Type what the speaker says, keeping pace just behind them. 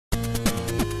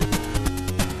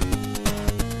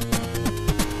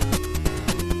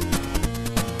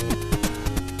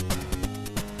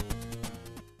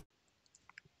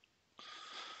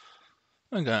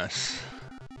Hi guys,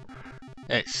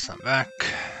 yes, I'm back.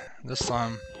 This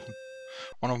time,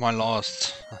 one of my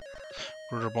last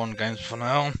Broderbund games for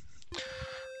now,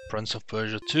 Prince of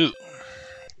Persia 2.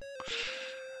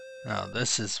 Now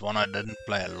this is one I didn't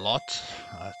play a lot.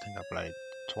 I think I played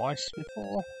twice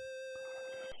before.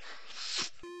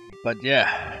 But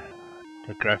yeah,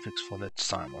 the graphics for that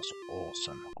time was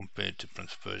awesome compared to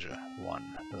Prince of Persia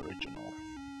 1, the original.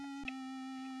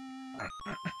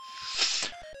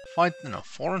 Fight in a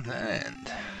foreign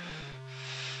land.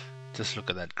 Just look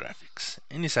at that graphics.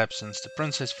 In his absence, the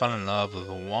princess fell in love with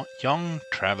a young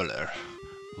traveler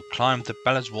who climbed the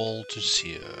palace wall to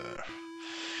see her.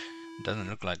 Doesn't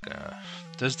look like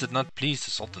this did not please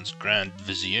the Sultan's Grand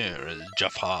Vizier,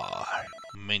 Jafar,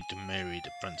 who meant to marry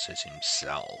the princess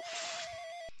himself.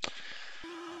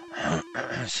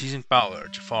 Seizing power,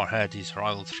 Jafar had his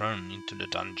rival thrown into the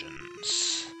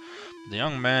dungeons. The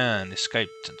young man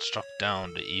escaped and struck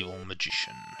down the evil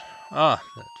magician. Ah,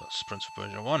 that was Prince of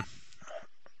Persia 1.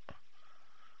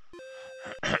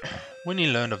 When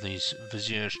he learned of his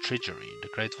vizier's treachery, the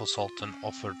grateful sultan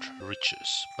offered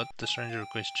riches, but the stranger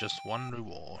requested just one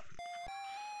reward.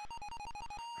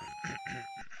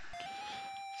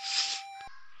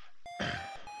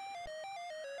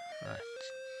 Right.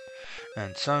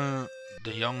 And so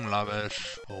the young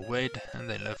lovers were wed and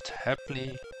they lived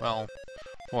happily, well,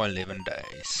 for 11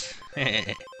 days.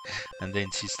 And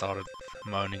then she started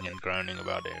moaning and groaning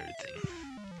about everything.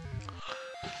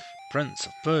 Prince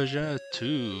of Persia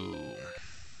 2.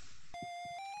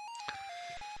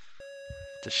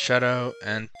 The Shadow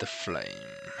and the Flame.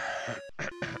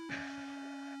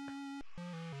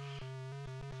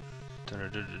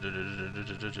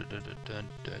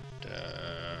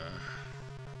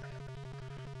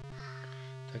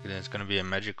 Think there's gonna be a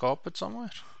magic carpet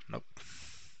somewhere? Nope.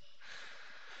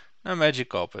 No magic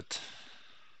carpet.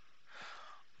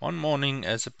 One morning,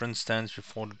 as the prince stands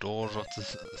before the doors of the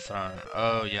throne.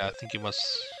 Oh yeah, I think he was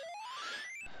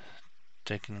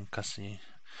taken in custody.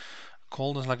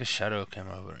 Cold as like a shadow came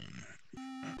over him.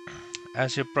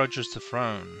 As he approaches the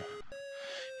throne,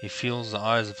 he feels the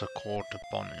eyes of the court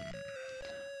upon him.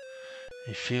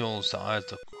 He feels the eyes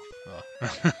of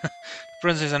the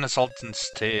princess and the sultan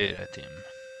stare at him.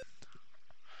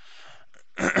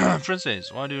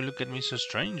 Princess, why do you look at me so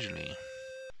strangely?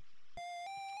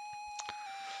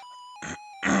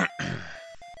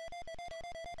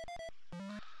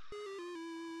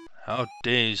 How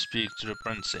dare you speak to the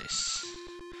princess?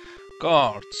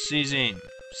 Guard, seize him!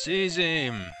 Seize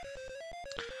him!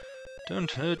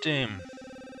 Don't hurt him.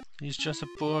 He's just a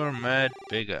poor, mad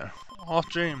beggar.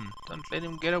 After him! Don't let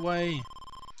him get away!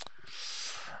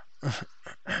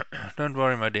 Don't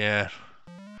worry, my dear.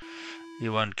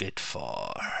 You won't get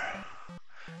far.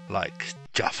 Like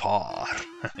Jafar.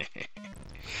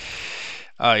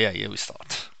 Oh yeah, here we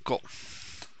start. Cool.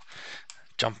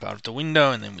 Jump out of the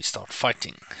window and then we start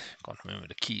fighting. Can't remember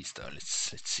the keys though.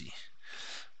 Let's see.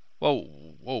 Whoa,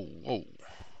 whoa, whoa.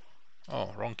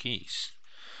 Oh, wrong keys.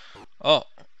 Oh,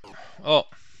 oh,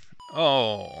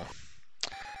 oh.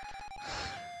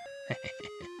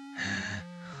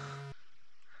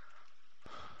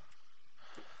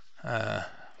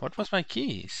 What was my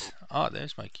keys? Ah,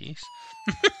 there's my keys.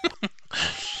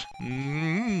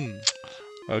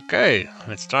 Okay,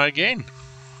 let's try again.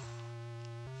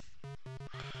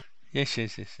 Yes,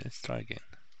 let's try again.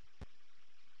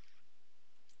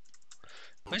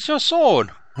 Where's your sword?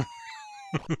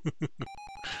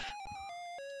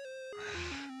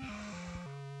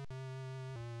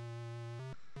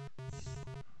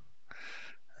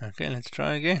 Okay, let's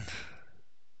try again.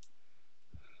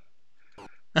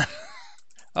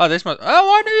 Oh, there's my... Oh,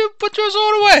 why do you put your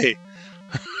sword away?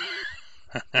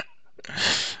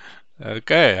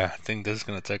 Okay, I think this is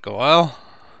gonna take a while.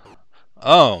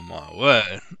 Oh my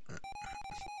word.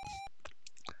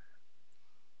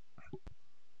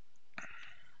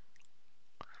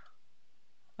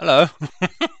 Hello.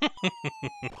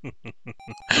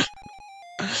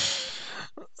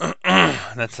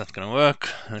 That's not gonna work.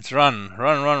 Let's run.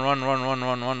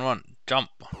 Run. Jump.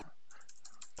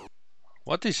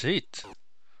 What is it?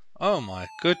 Oh my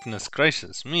goodness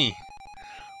gracious me.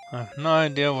 I have no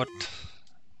idea what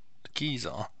the keys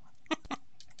are.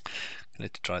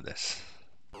 Let's try this.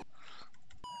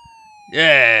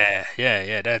 Yeah,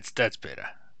 that's better.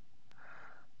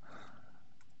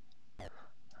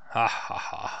 Ha ha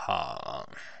ha ha.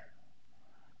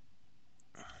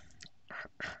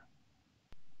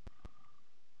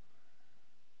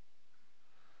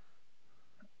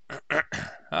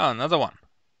 Oh, another one.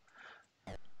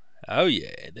 Oh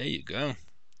yeah, there you go.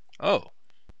 Oh.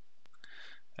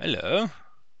 Hello.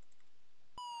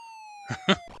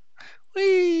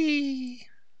 Whee!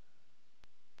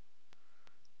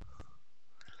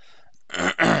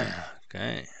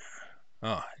 Okay. Oh,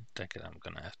 I take it I'm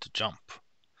gonna have to jump.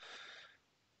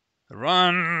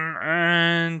 Run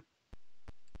and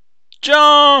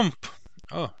jump!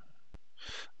 Oh.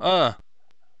 Ah!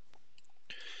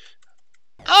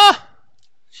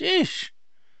 Sheesh!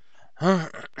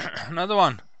 Another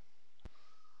one.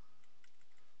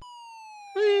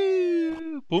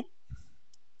 Whee! Boop.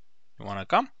 You wanna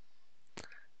come?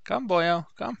 Come, boyo,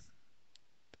 come.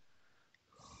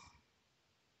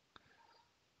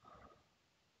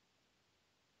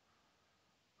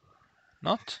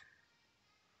 Not?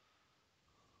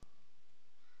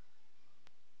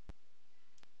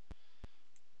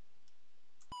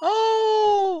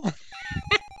 Oh!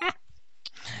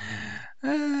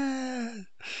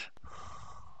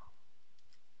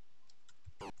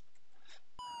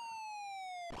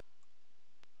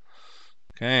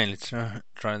 Okay, let's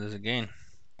try this again.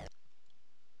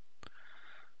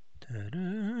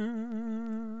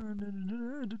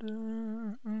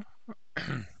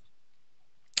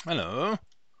 Hello.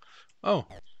 Oh,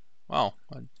 wow.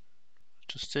 I'm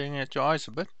just staring at your eyes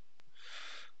a bit.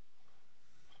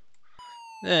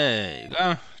 There you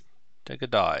go. Take a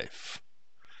dive.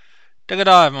 Take a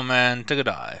dive, my man. Take a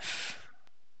dive.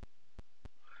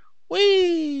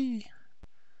 Whee!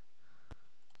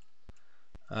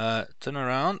 Turn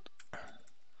around.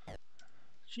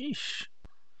 Sheesh.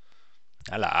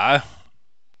 Hello.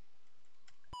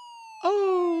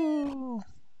 Oh.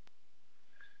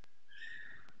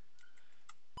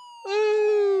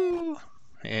 Ooh.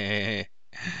 Hey.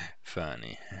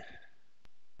 Funny.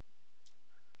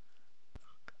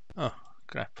 Oh,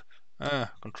 crap.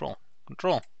 Control.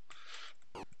 Control.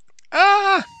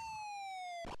 Ah!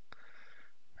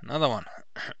 Another one.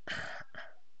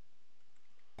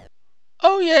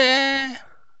 Oh, yeah!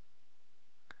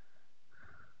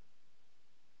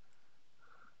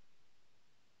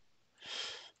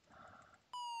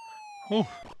 Oh,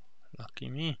 lucky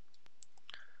me.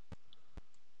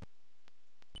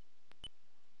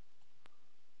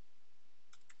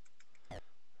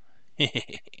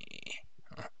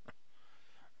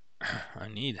 I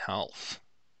need health.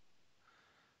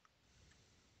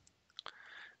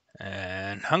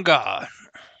 And hunger.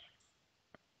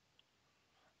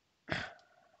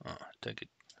 Oh, take it.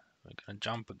 We're gonna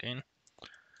jump again.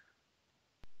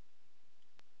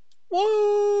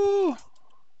 Woo!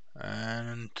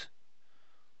 And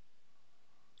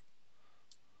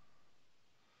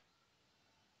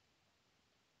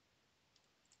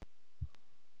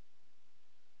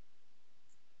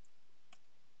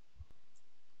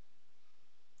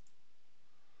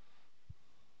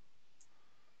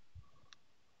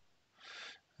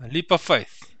a leap of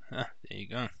faith. Ah, there you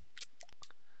go.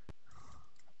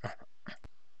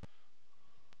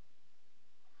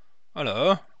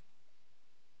 Hello.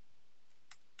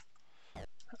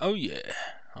 Oh yeah.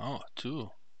 Oh, two.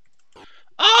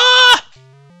 Ah!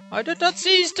 I did not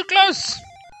see. He's too close.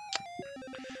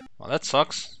 Well, that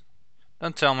sucks.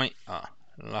 Don't tell me. Ah,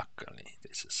 luckily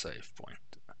there's a save point.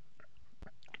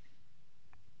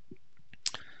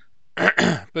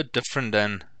 A bit different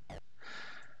than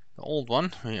the old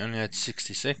one. We only had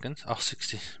 60 seconds. Oh,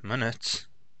 60 minutes.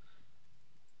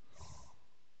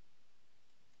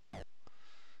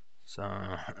 So,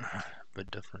 a bit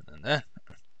different than that.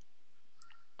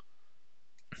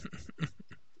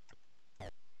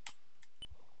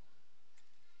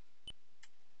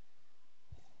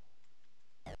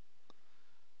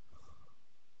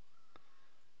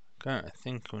 Okay, I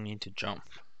think we need to jump.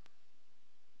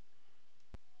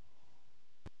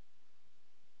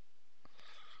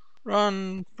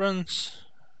 Run, Prince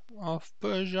of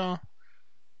Persia.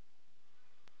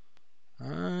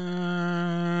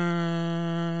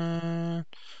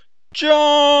 Jump!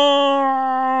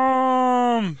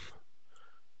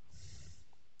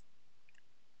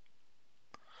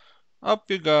 Up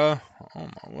you go. Oh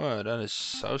my word, that is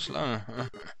so slow.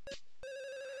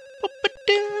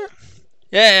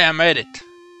 Yeah, I made it.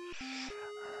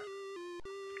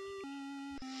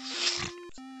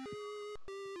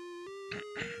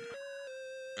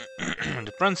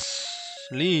 The prince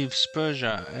leaves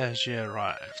Persia as he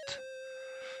arrived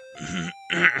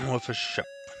with a ship.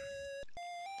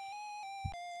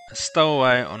 A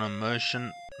stowaway on a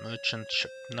merchant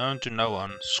ship, known to no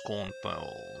one, scorned by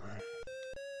all.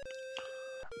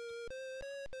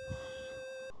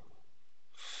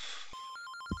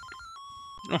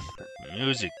 Oh, that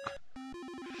music.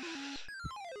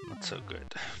 Not so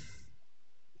good.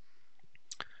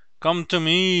 Come to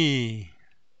me!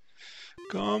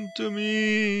 Come to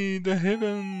me, the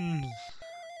heavens!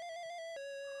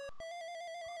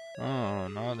 Oh,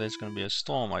 now there's gonna be a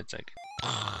storm, I take it.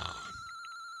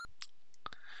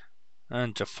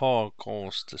 And Jafar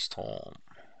caused the storm.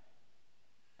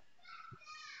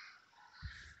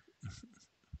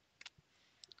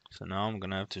 So now I'm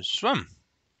gonna have to swim.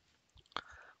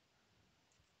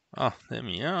 Oh, there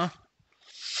we are.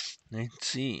 Let's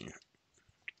see.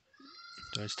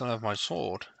 Do I still have my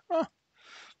sword? Oh, for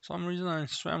some reason I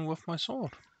swam with my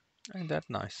sword. Ain't that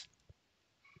nice?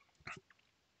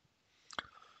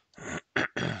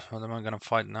 What am I gonna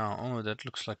fight now? Oh, that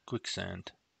looks like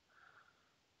quicksand.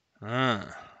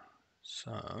 Ah,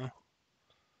 so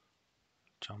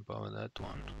jump over that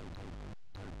one.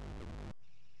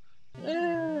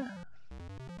 Yeah.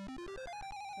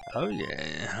 Oh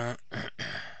yeah.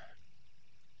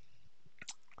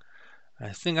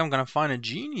 I think I'm gonna find a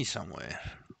genie somewhere.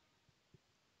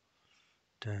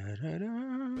 Da, da, da,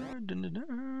 da, da, da.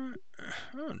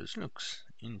 Oh, this looks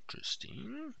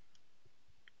interesting.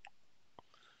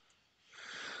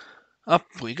 Up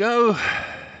we go.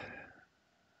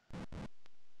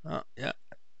 Oh, yeah.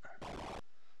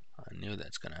 I knew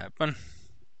that's gonna happen.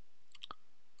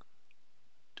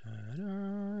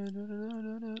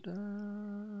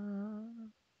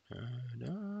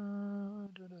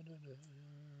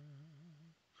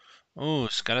 Oh,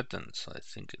 skeletons. I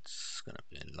think it's gonna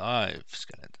be a live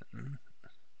skeleton.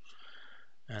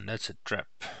 And that's a trap.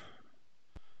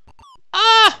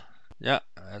 Ah! Yeah,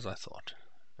 as I thought.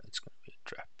 It's gonna be a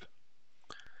trap.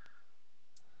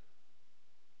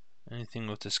 Anything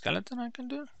with the skeleton I can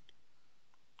do?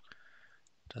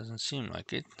 Doesn't seem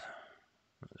like it.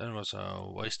 That was a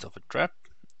waste of a trap.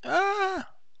 Ah!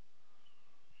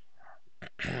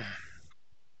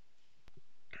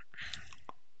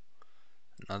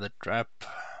 Another trap.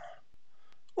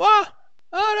 What?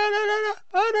 Oh, no, no, no, no.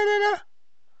 Oh, no, no, no.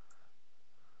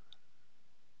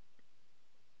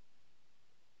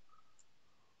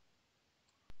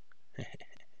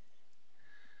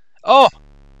 Oh!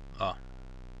 Oh,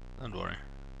 don't worry.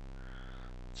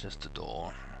 It's just a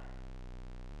door.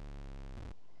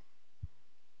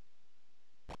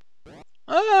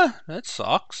 Ah, that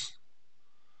sucks.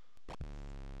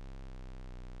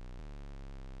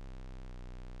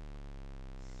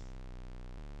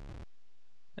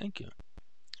 Thank you.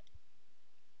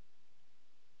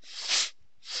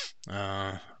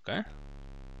 Okay.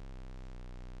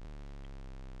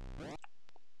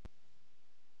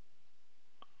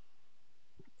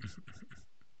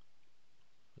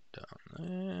 Down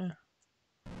there.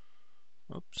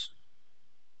 Oops.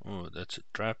 Oh, that's a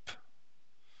trap.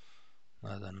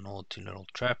 Another naughty little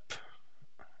trap.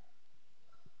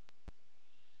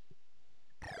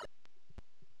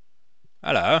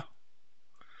 Hello.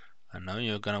 I know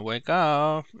you're gonna wake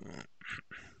up.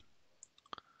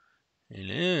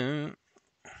 Hello.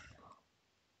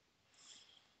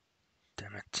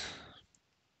 Damn it.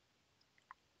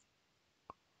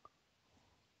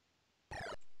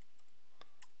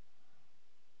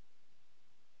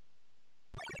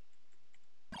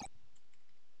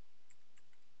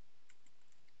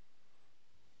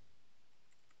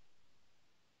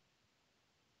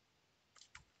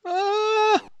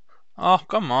 Ah! Oh,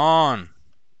 come on.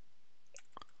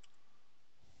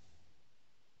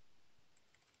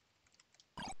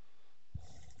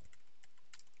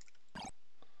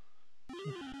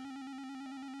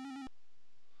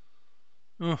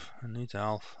 Oof, I need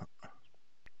health.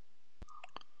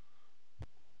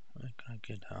 Where can I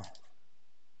get health?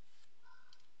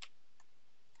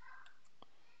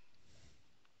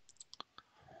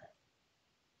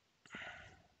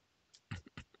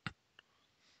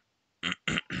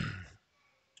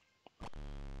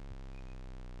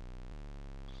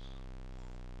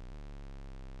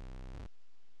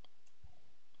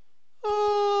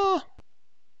 Oh!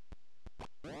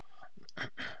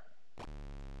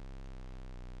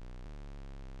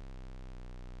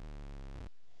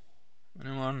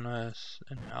 Anyone has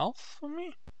any health for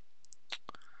me?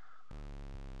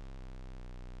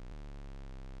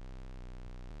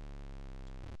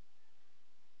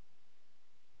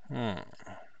 Hmm,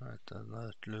 that does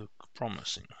not look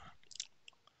promising.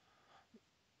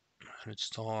 Let's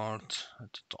start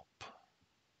at the top.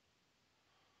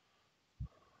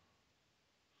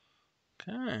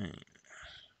 Okay.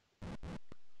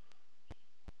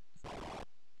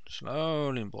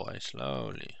 Slowly, boy,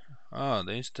 slowly. Oh,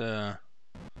 there's the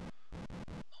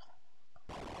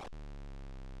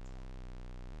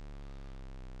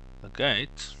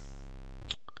gate,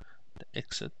 the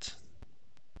exit.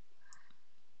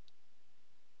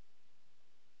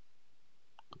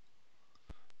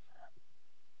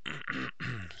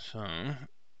 So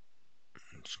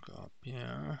let's go up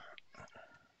here,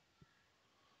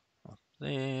 up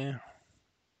there.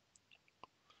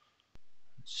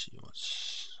 see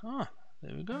what's... Ah,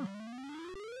 there we go.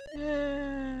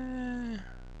 Yeah.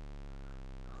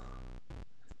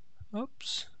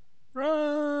 Oops.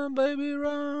 Run, baby,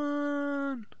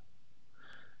 run.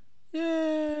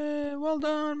 Yeah, well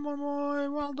done, my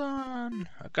boy, well done.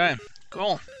 Okay,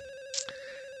 cool.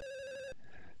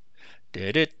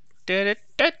 Did it, did it,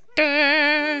 did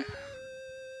it.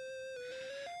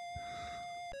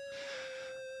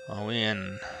 Are we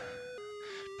in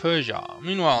Persia?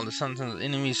 Meanwhile, the Sultan's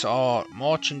enemies are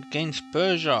marching against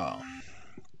Persia.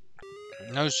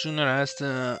 No sooner has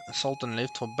the Sultan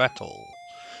left for battle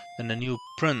than the new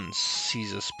prince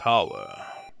seizes power.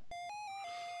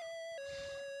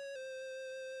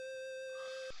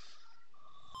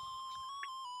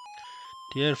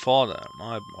 Dear father,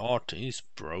 my heart is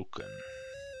broken.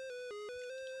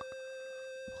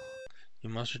 You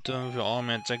must return with your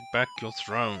army and take back your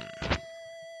throne.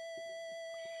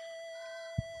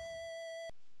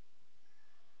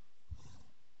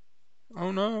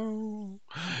 Oh no!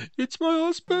 It's my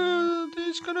husband!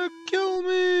 He's gonna kill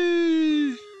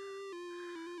me!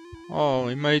 Oh,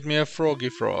 he made me a froggy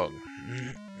frog.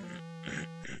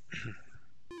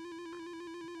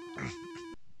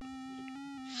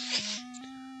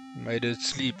 Made it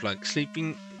sleep like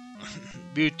Sleeping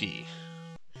Beauty.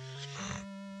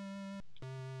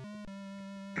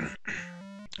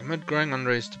 Amid growing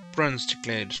unrest, the prince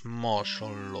declares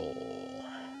martial law,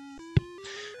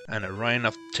 and a reign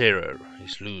of terror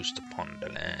is loosed upon the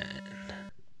land.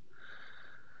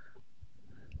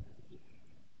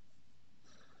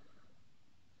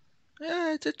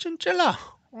 Yeah, it's a chinchilla,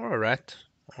 or a rat,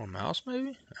 or a mouse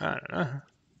maybe, I don't know,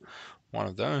 one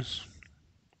of those.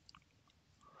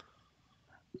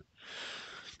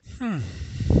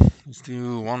 Let's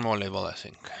do one more level, I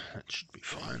think, that should be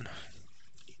fine.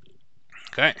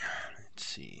 Okay, let's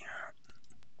see.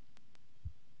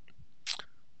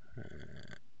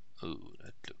 Oh,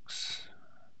 that looks...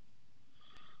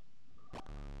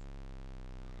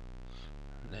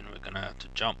 Then we're gonna have to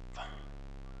jump.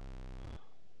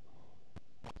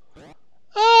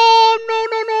 Oh, no,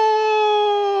 no,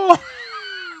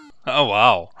 no! Oh,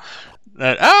 wow.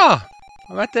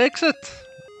 I'm at the exit.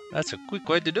 That's a quick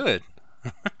way to do it.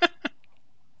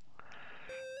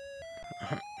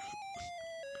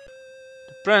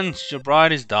 Prince, your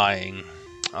bride is dying.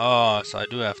 Oh, so I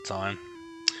do have time.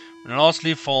 When the last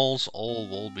leaf falls, all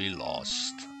will be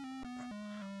lost.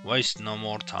 Waste no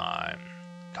more time.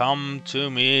 Come to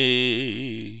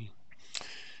me.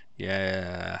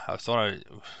 Yeah, I thought I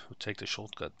would take the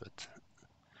shortcut, but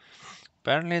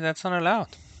apparently that's not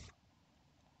allowed.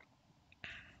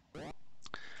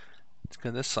 Let's go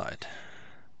this side.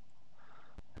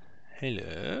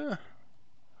 Hello.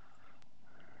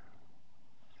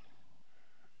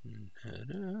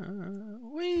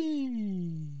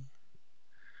 Whee!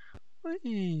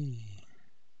 Whee!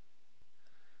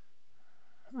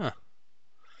 Huh.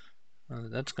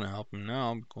 That's gonna help me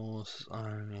now because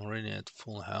I'm already at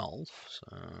full health,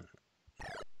 so...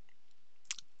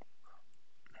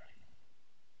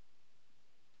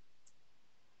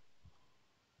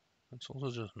 It's also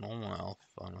just normal health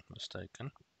if I'm not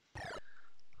mistaken.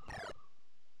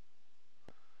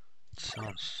 It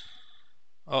sounds...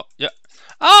 Oh, yeah.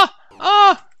 Ah!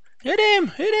 Ah! Hit him!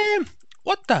 Hit him!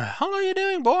 What the hell are you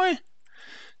doing, boy?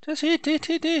 Just hit. Yeah.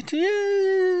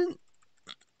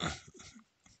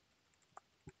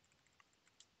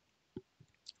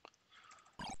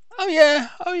 Oh yeah!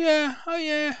 Oh yeah! Oh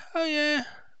yeah! Oh yeah!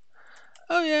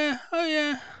 Oh yeah! Oh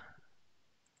yeah!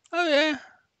 Oh yeah!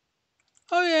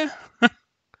 Oh yeah!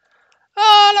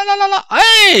 Ah la la la la!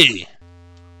 Hey!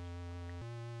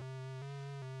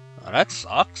 Oh, that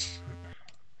sucks.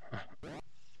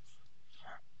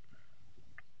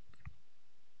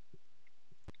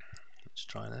 Let's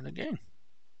try that again.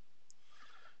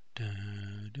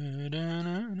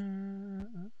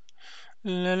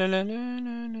 La la la la la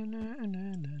la la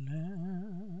la.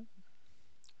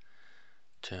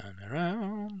 Turn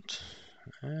around.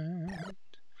 And...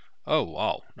 Oh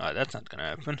wow! No, that's not gonna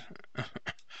happen. I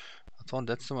thought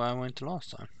that's the way I went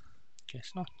last time.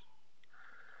 Guess not.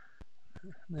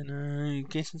 Then I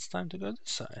guess it's time to go this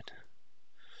side.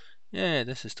 Yeah,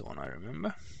 this is the one I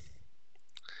remember.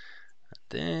 And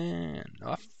then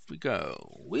off we go.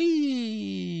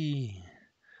 Whee!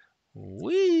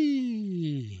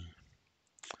 Whee!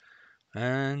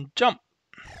 And jump!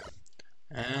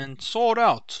 And sword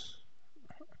out!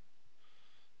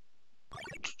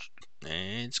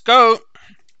 Let's go!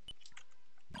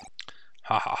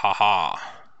 Ha ha ha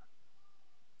ha!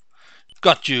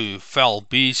 Got you, fell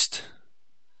beast!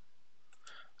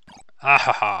 Ha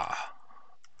ha ha!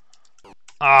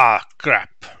 Ah,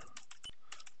 crap!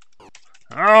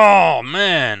 Oh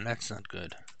man, that's not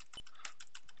good.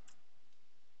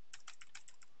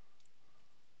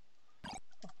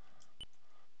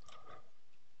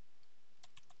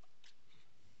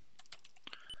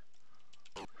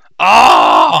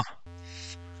 Oh!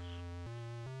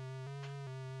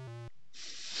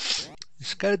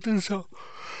 Skeletons are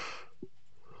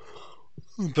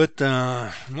but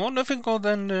more difficult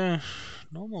than the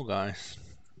normal guys.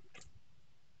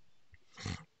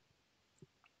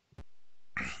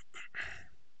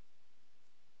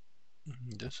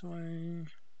 This way.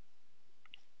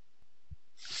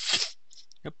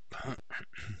 Yep.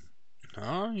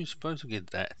 Oh, you're supposed to get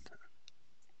that.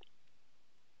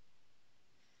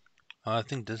 I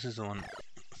think this is the one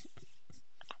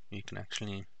you can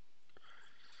actually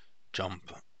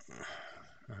jump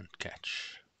and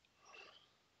catch.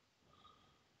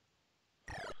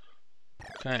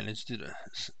 Okay, let's do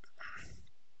this.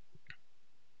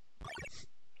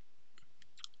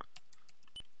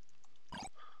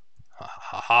 Ha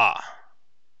ha ha.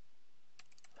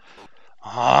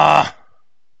 Ah!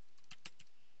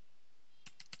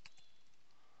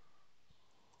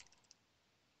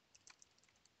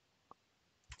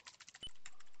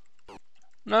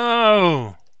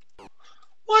 No!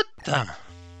 What the?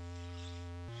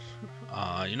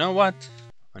 You know what?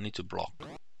 I need to block.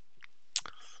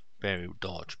 Berry,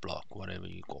 dodge, block, whatever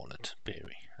you call it.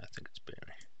 Berry. I think it's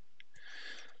berry.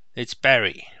 It's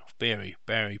berry. Berry,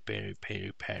 berry, berry,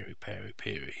 berry, berry, berry,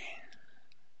 berry.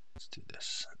 Let's do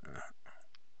this.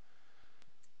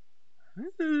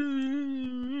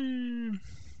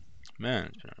 Man,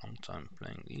 it's been a long time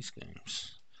playing these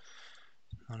games.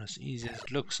 Not as easy as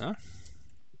it looks, huh?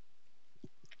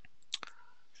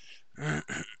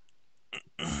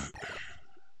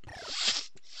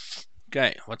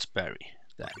 Okay, what's berry?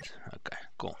 That. Okay,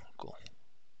 cool, cool.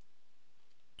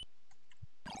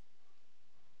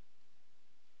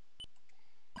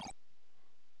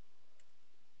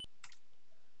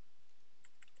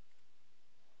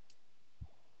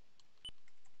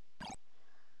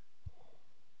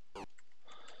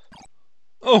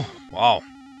 Oh, wow.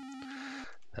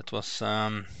 That was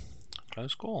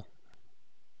close call.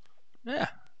 Yeah,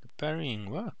 the parrying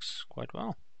works quite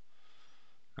well.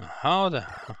 How the...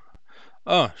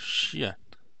 Oh, shit.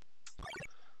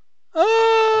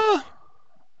 Oh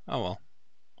well.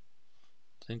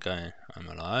 I think I'm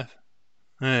alive.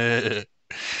 Hmm.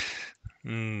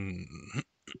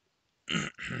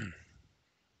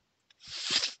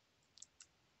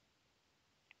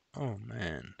 Oh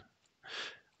man.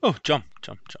 Oh, jump,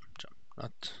 jump, jump, jump.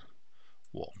 Not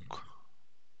walk.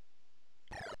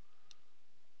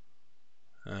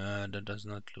 That does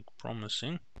not look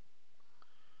promising.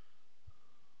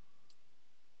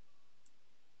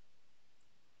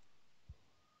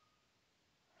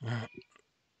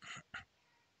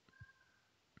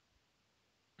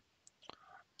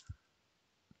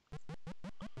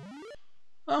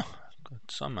 Oh,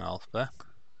 got some health back.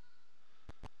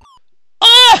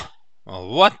 Ah!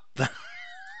 Oh, what the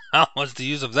hell was the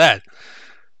use of that?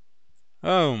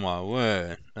 Oh my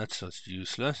word, that's just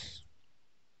useless.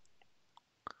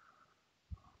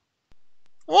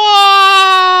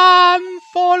 Oh, I'm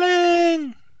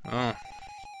falling! Oh.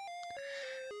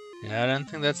 Yeah, I don't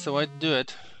think that's the way to do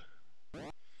it.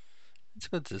 Let's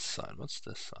go this side. What's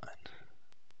this side?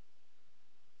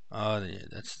 Oh, yeah,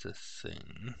 that's the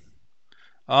thing.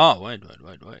 Oh, wait.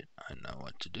 I know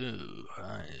what to do.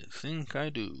 I think I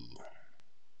do.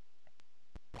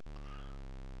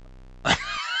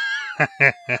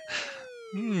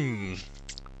 Maybe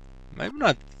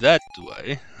not that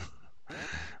way.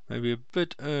 Maybe a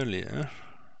bit earlier.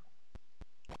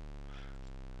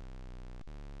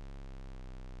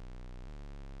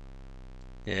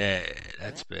 Yeah,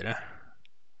 that's better.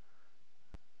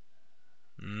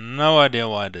 No idea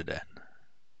why I did that.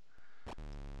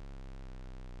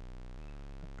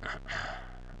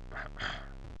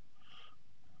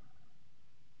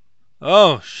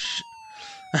 Oh, sh...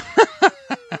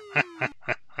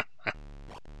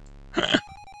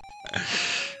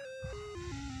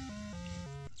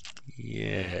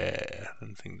 Yeah, I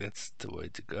don't think that's the way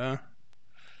to go.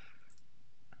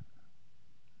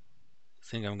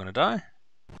 Think I'm gonna die?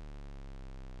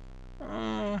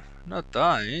 Not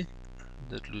die.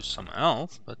 Did lose some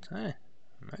health, but hey,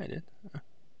 I made it.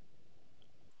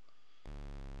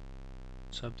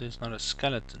 Let's hope there's not a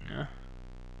skeleton, yeah?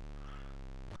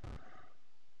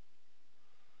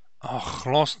 Oh,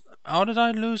 lost. How did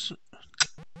I lose?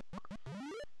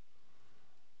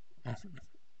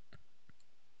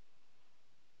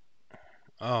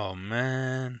 Oh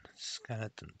man,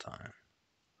 skeleton time.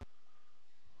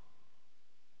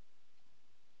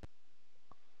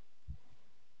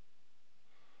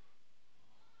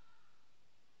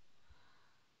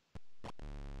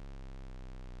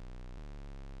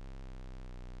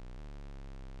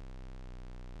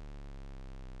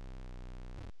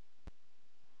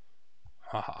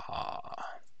 Ha ha ha.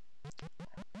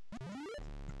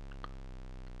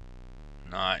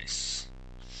 Nice.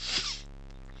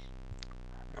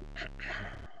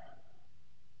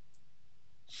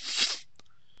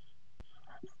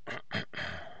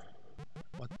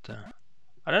 What the?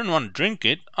 I didn't want to drink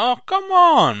it. Oh, come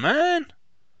on, man.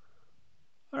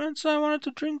 I didn't say I wanted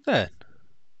to drink that.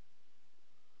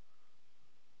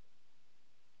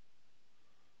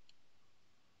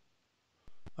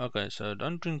 Okay, so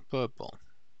don't drink purple.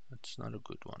 That's not a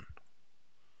good one.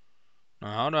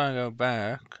 Now, how do I go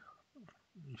back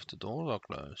if the doors are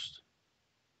closed?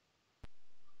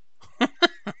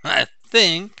 I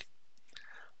think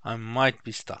I might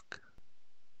be stuck.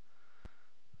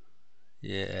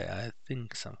 Yeah, I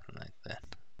think something like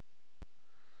that.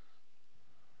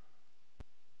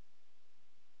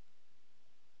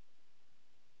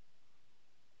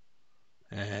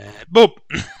 Boop!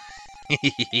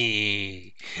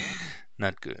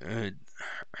 Not good.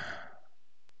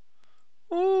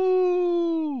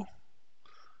 Ooh!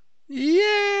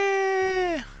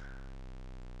 Yeah!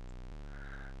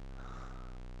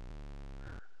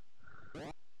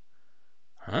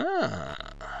 Ah,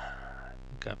 I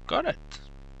think I've got it.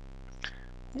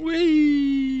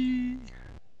 Whee!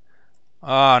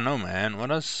 Ah, no, man. What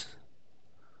does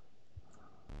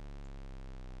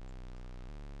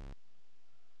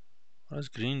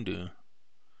green do?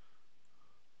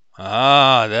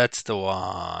 Ah, that's the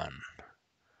one.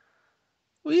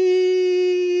 Whee!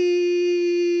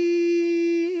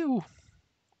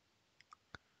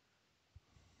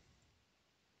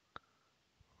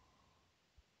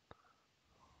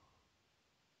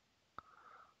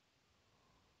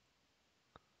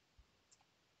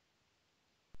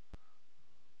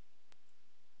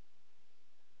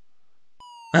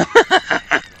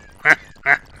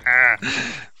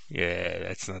 Yeah,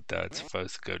 that's not how it's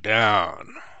supposed to go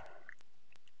down.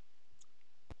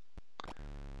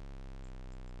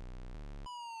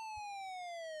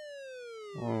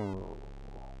 Oh,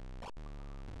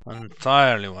 not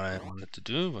entirely what I wanted to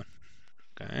do, but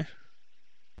okay.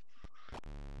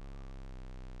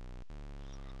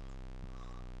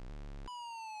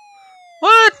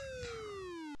 What?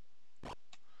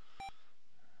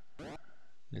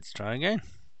 Let's try again.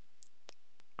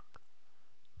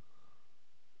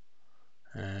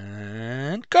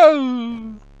 And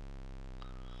go!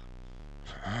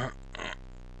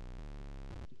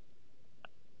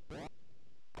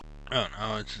 Oh,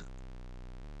 now it's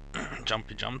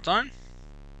jumpy jump time.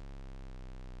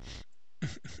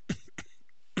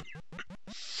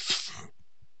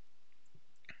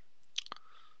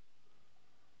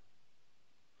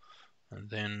 And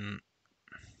then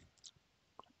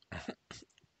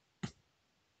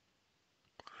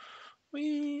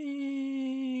wee.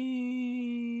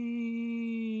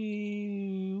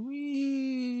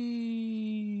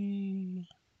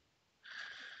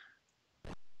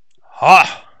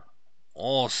 Ha!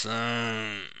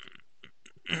 Awesome.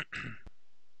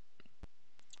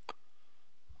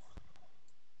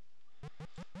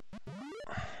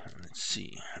 Let's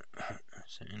see.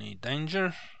 Is there any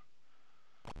danger?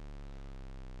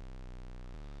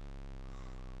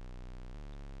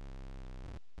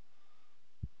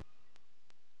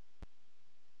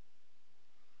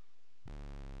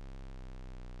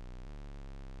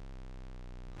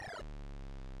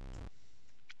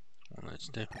 Well, that's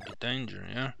definitely danger,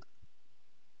 yeah.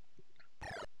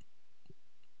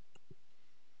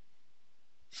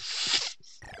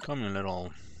 Come, you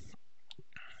little.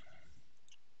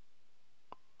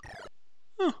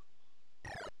 Oh.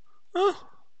 Oh.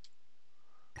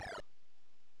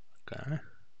 Okay.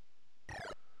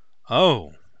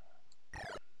 Oh.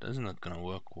 That's not gonna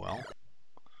work well.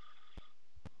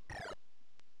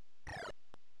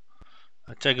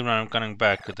 I take it when I'm coming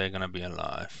back, they're gonna be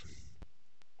alive.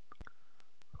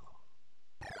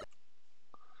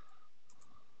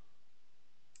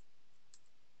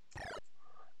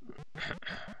 I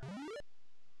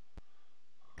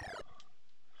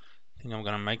think I'm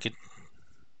gonna make it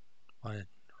by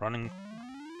running.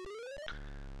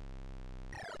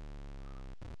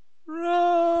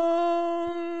 Run!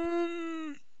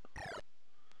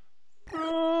 Run!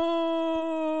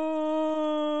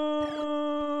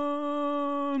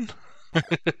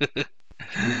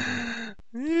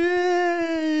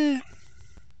 Yeah!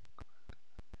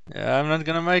 Yeah, I'm not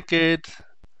gonna make it.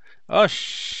 Oh,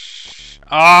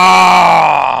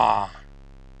 Ah!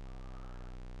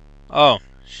 Oh,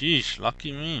 sheesh,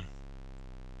 lucky me.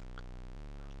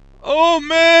 Oh,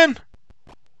 man!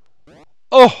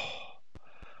 Oh!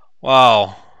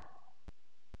 Wow.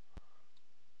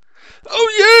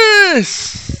 Oh,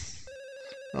 yes!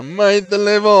 I made the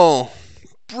level.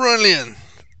 Brilliant.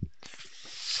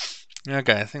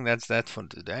 Okay, I think that's that for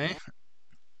today.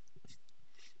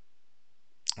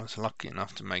 I was lucky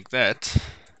enough to make that.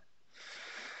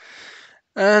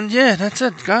 And yeah, that's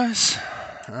it, guys.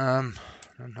 I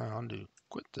don't know how to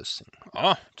quit this thing.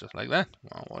 Oh, just like that.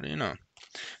 Well, what do you know?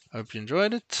 Hope you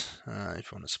enjoyed it.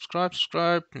 If you want to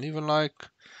subscribe, leave a like,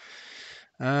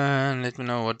 and let me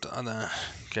know what other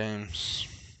games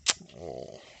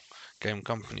or game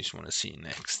companies you want to see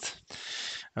next.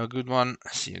 Have a good one.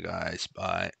 See you guys.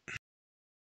 Bye.